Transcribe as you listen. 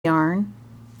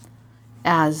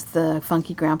as the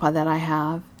Funky Grandpa that I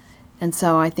have. And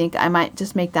so I think I might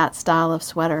just make that style of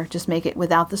sweater, just make it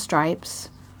without the stripes.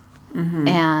 Mm-hmm.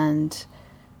 And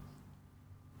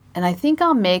I think I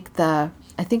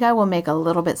will make a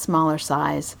little bit smaller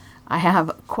size. I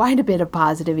have quite a bit of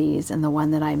Positive Ease in the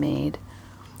one that I made.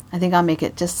 I think I'll make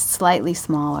it just slightly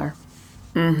smaller.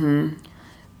 Mm-hmm.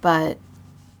 But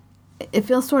it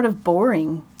feels sort of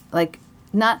boring. Like,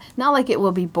 not like it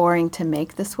will be boring to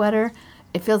make the sweater.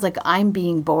 It feels like I'm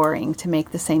being boring to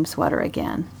make the same sweater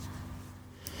again.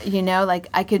 You know, like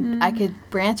I could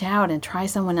branch out and try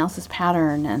someone else's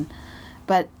pattern,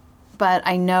 but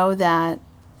I know that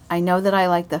I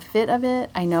like the fit of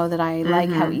it. I know that I like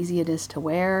how easy it is to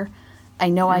wear. I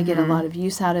know I get a lot of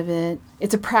use out of it.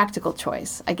 It's a practical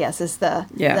choice, I guess, is the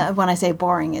when I say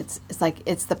boring, it's like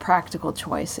it's the practical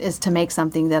choice is to make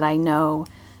something that I know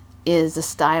is a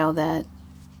style that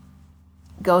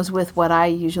goes with what I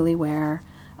usually wear.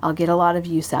 I'll get a lot of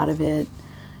use out of it.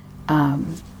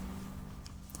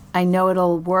 I know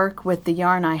it'll work with the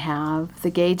yarn I have. The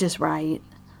gauge is right.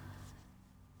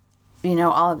 You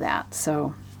know, all of that.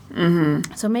 So,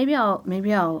 so maybe I'll.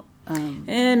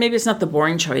 And maybe it's not the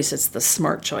boring choice; it's the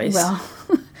smart choice. Well,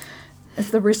 it's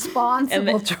the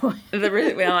responsible choice.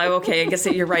 Okay, I guess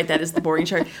that you're right. That is the boring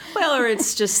choice. Well, or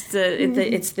it's just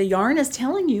it's the yarn is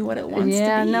telling you what it wants to be.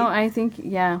 Yeah, no, I think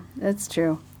that's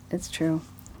true. It's true.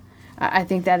 I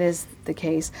think that is the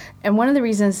case. And one of the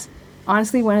reasons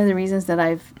that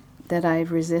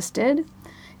I've resisted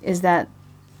is that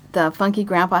the Funky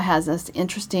Grandpa has this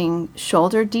interesting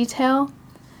shoulder detail,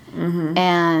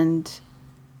 and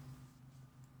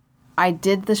I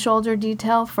did the shoulder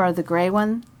detail for the gray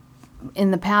one.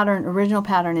 In the original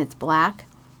pattern, it's black.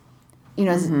 You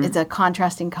know, it's a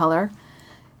contrasting color.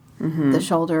 The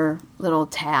shoulder little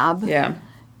tab. Yeah.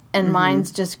 And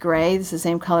mine's just gray. It's the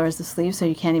same color as the sleeve, so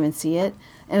you can't even see it.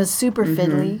 And it was super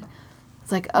fiddly.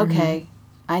 It's like, okay,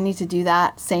 I need to do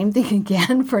that same thing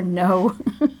again for no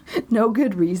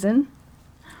good reason.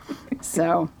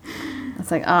 So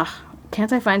it's like,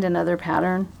 can't I find another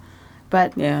pattern?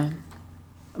 But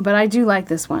I do like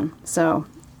this one. So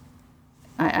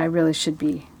I really should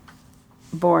be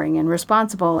boring and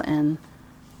responsible and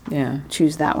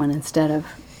choose that one instead of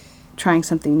trying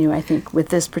something new, I think, with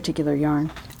this particular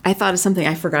yarn. I thought of something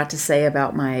I forgot to say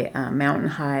about my Mountain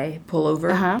High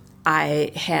pullover.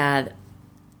 I had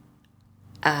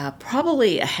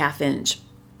probably a half inch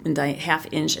in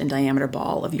diameter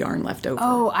ball of yarn left over.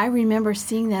 Oh, I remember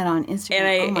seeing that on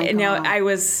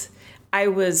Instagram. I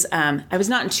was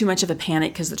not in too much of a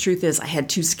panic because the truth is I had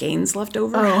 2 skeins left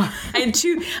over. Oh. I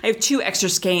have 2 extra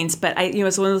skeins, but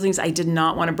it's one of those things I did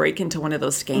not want to break into one of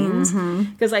those skeins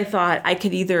because I thought I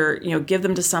could either, give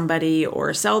them to somebody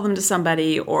or sell them to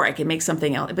somebody or I could make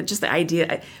something else. But just the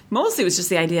idea, mostly it was just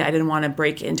the idea I didn't want to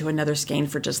break into another skein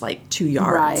for just like 2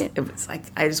 yards. Right. It was like,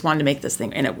 I just wanted to make this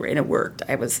thing and it worked.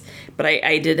 I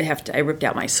ripped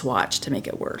out my swatch to make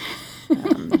it work.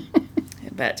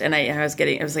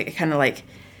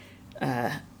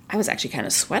 I was actually kind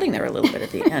of sweating there a little bit at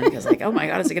the end because like, oh my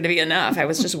God, is it going to be enough? I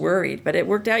was just worried, but it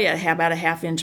worked out. Yeah, about a half inch